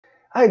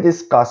I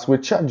discussed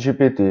with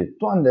ChatGPT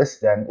to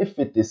understand if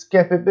it is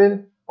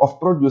capable of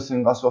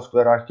producing a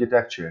software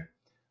architecture.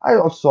 I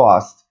also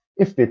asked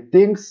if it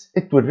thinks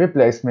it will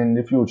replace me in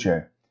the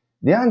future.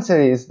 The answer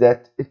is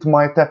that it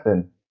might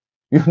happen.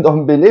 You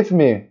don't believe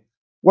me?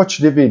 Watch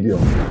the video.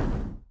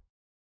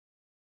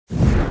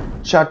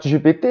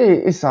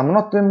 ChatGPT is an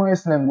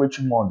optimized language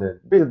model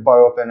built by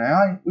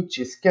OpenAI which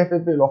is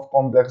capable of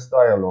complex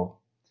dialogue.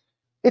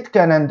 It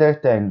can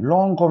entertain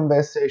long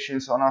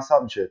conversations on a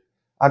subject,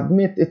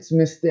 admit its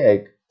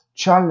mistake,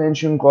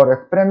 challenge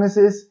incorrect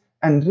premises,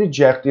 and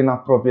reject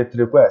inappropriate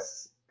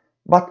requests.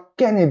 But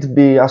can it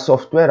be a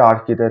software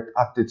architect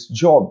at its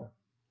job?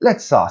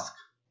 Let's ask.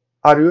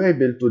 Are you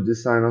able to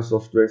design a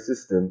software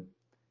system?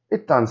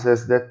 It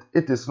answers that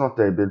it is not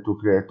able to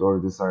create or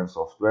design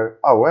software,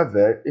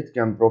 however, it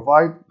can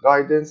provide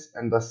guidance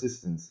and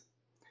assistance.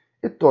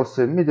 It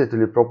also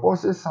immediately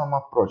proposes some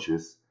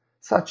approaches,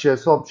 such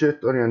as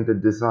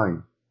object-oriented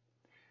design.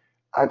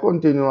 I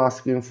continue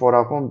asking for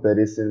a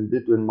comparison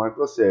between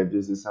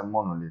microservices and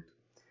monolith.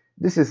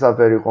 This is a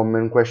very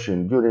common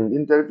question during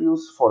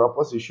interviews for a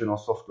position of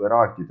software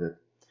architect.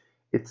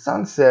 Its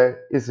answer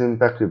is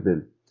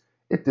impeccable.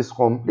 It is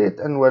complete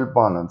and well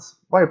balanced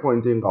by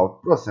pointing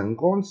out pros and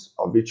cons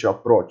of each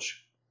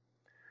approach.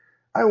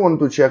 I want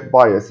to check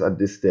bias at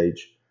this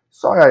stage,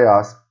 so I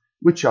ask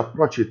which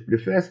approach it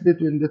prefers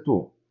between the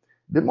two.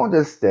 The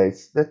model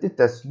states that it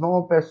has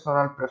no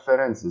personal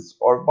preferences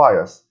or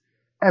bias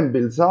and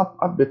builds up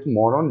a bit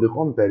more on the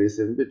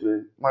comparison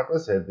between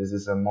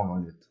microservices and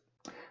monolith.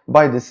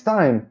 By this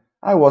time,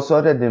 I was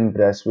already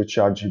impressed with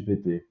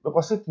ChatGPT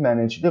because it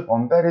managed the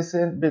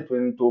comparison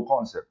between two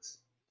concepts.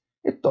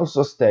 It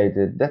also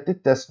stated that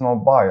it has no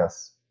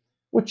bias,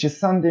 which is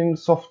something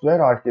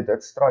software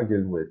architects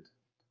struggle with.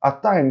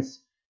 At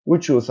times, we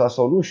choose a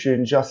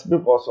solution just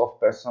because of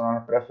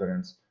personal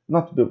preference,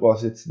 not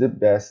because it's the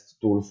best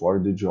tool for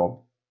the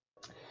job.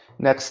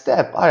 Next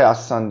step, I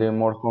asked something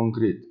more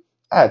concrete.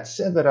 I had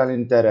several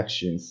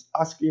interactions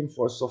asking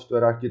for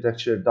software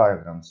architecture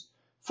diagrams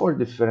for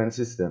different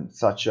systems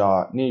such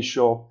as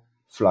Nisho,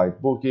 flight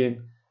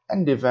booking,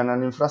 and even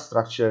an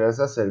infrastructure as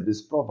a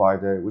service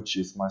provider, which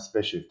is my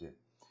specialty.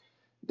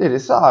 The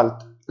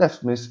result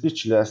left me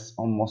speechless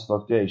on most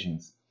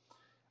occasions.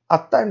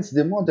 At times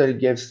the model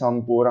gave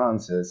some poor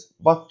answers,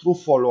 but through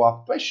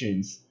follow-up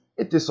questions,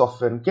 it is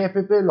often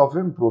capable of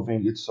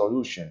improving its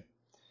solution.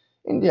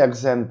 In the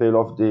example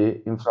of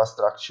the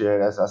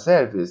infrastructure as a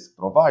service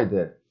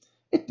provider,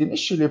 it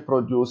initially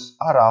produced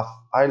a rough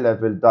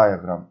high-level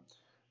diagram,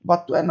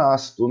 but when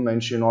asked to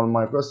mention all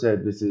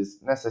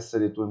microservices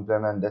necessary to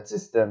implement that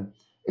system,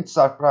 it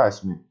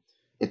surprised me.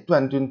 It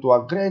went into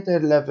a greater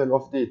level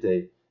of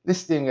detail,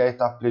 listing 8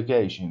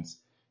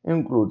 applications,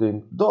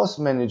 including those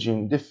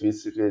managing the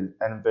physical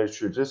and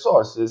virtual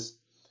resources,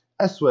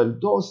 as well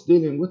those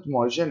dealing with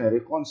more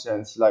generic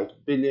concerns like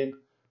billing,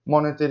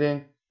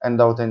 monitoring, and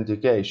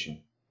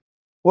authentication.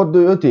 What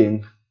do you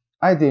think?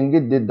 I think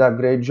it did a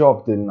great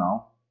job till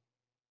now.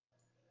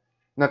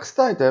 Next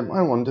item,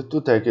 I wanted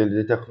to tackle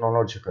the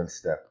technological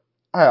step.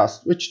 I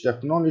asked which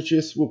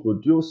technologies we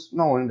could use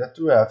knowing that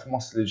we have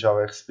mostly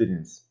Java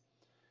experience.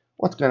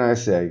 What can I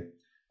say?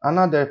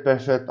 Another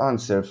perfect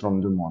answer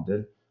from the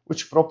model,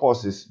 which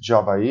proposes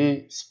Java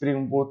EE,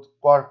 Spring Boot,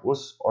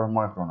 Quarkus, or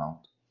Micronaut.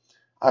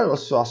 I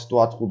also asked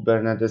to add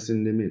Kubernetes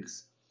in the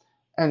mix,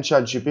 and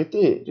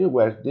ChatGPT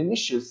reworked the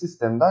initial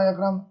system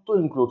diagram to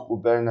include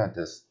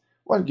Kubernetes,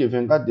 while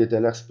giving a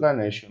detailed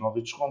explanation of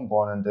each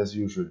component as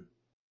usual.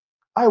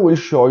 I will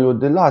show you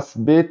the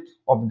last bit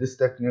of this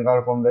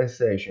technical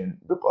conversation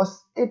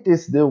because it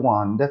is the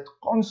one that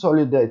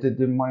consolidated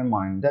in my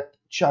mind that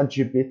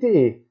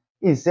ChatGPT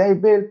is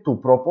able to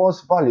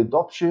propose valid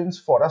options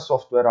for a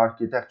software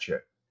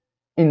architecture.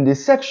 In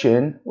this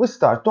section, we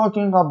start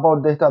talking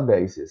about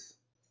databases.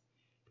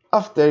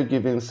 After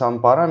giving some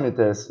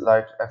parameters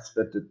like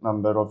expected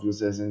number of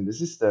users in the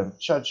system,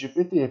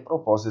 ChatGPT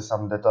proposes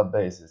some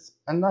databases,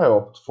 and I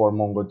opt for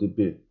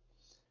MongoDB.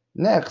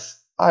 Next,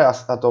 I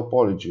ask a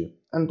topology,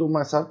 and to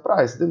my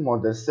surprise, the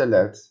model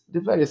selects the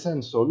very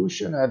same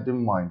solution I had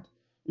in mind,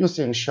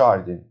 using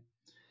sharding.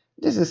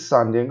 This is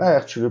something I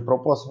actually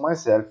proposed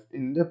myself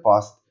in the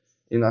past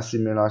in a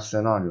similar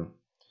scenario.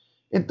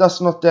 It does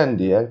not end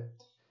here.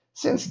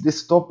 Since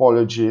this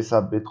topology is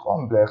a bit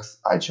complex,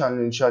 I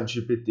challenge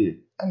ChatGPT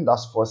and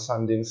ask for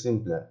something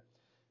simpler.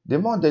 The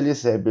model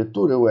is able to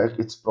rework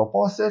its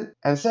proposal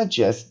and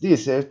suggests the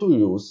easier to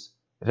use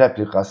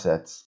replica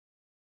sets.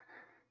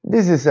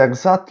 This is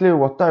exactly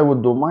what I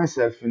would do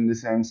myself in the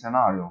same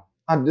scenario.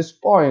 At this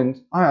point,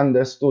 I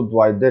understood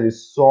why there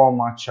is so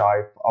much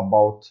hype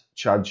about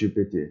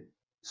ChatGPT.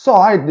 So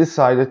I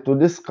decided to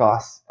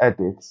discuss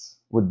ethics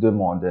with the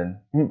model.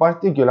 In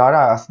particular,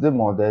 I asked the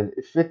model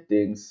if it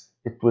thinks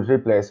it will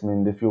replace me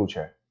in the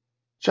future.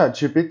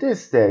 ChatGPT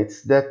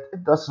states that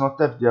it does not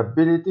have the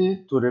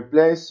ability to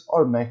replace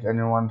or make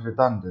anyone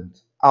redundant.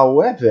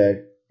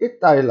 However, it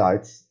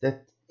highlights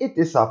that it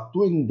is up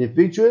to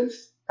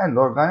individuals and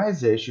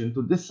organizations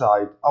to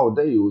decide how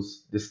they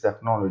use this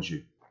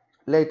technology.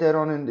 Later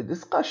on in the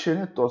discussion,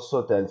 it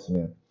also tells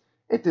me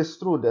It is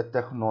true that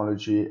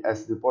technology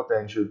has the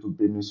potential to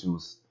be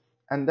misused,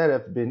 and there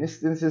have been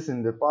instances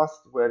in the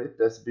past where it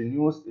has been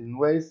used in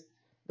ways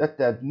that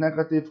had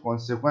negative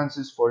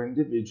consequences for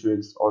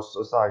individuals or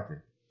society.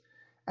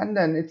 And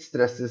then it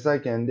stresses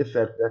again the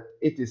fact that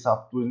it is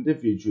up to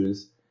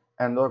individuals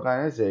and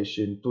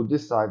organizations to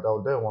decide how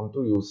they want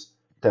to use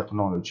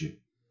technology.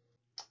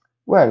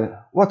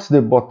 Well, what's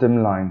the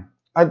bottom line?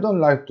 I don't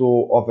like to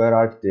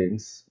overhype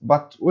things,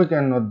 but we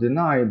cannot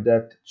deny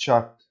that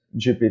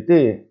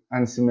ChatGPT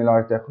and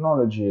similar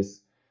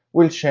technologies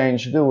will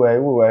change the way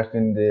we work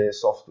in the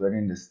software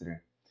industry.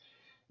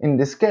 In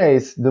this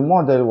case, the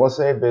model was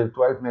able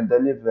to help me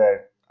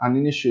deliver an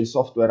initial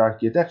software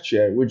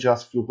architecture with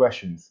just few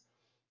questions.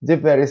 The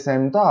very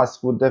same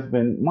task would have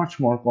been much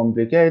more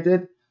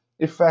complicated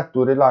if I had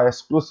to rely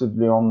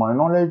exclusively on my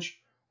knowledge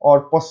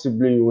or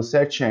possibly use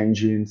search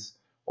engines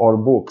or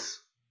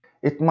books.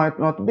 It might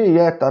not be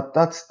yet at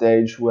that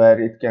stage where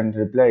it can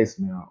replace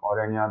me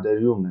or any other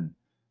human,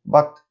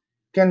 but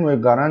can we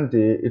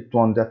guarantee it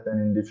won't happen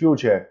in the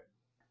future?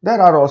 There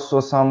are also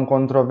some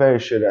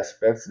controversial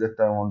aspects that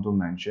I want to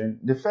mention.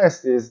 The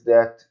first is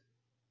that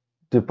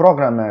the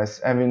programmers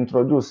have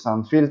introduced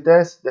some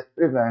filters that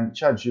prevent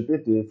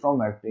ChatGPT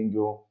from helping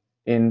you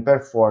in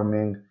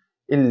performing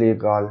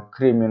illegal,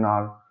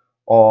 criminal,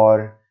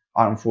 or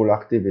harmful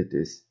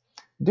activities.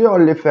 The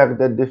only fact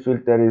that the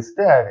filter is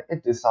there,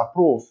 it is a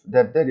proof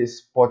that there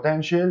is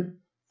potential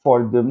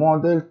for the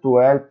model to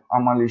help a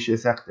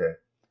malicious actor,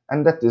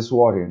 and that is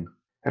worrying.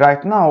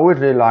 Right now, we're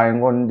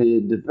relying on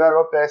the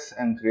developers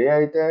and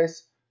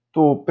creators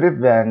to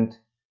prevent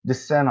the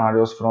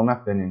scenarios from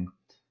happening.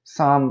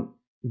 Some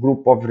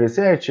group of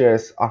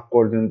researchers,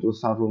 according to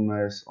some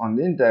rumors on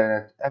the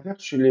internet, have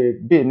actually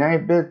been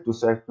able to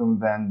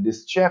circumvent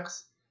these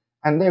checks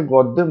and they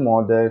got the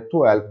model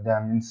to help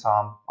them in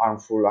some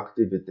harmful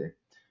activity.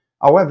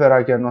 However,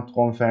 I cannot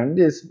confirm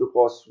this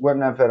because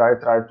whenever I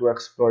tried to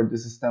exploit the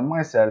system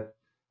myself,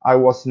 I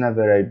was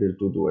never able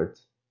to do it.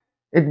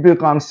 It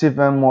becomes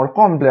even more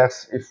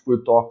complex if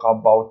we talk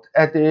about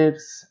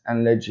ethics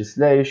and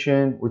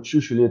legislation, which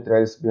usually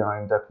trails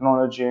behind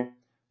technology,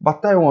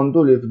 but I want to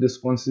leave these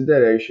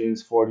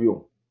considerations for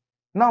you.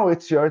 Now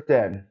it's your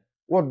turn.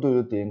 What do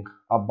you think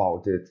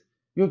about it?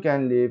 You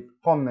can leave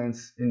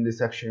comments in the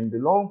section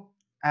below,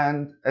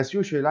 and as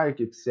usual I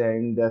keep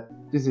saying that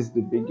this is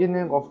the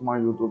beginning of my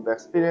YouTube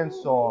experience,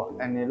 so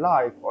any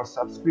like or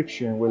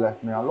subscription will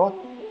help me a lot,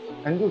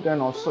 and you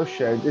can also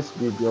share this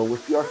video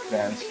with your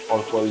friends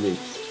or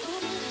colleagues.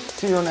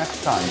 See you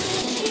next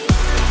time.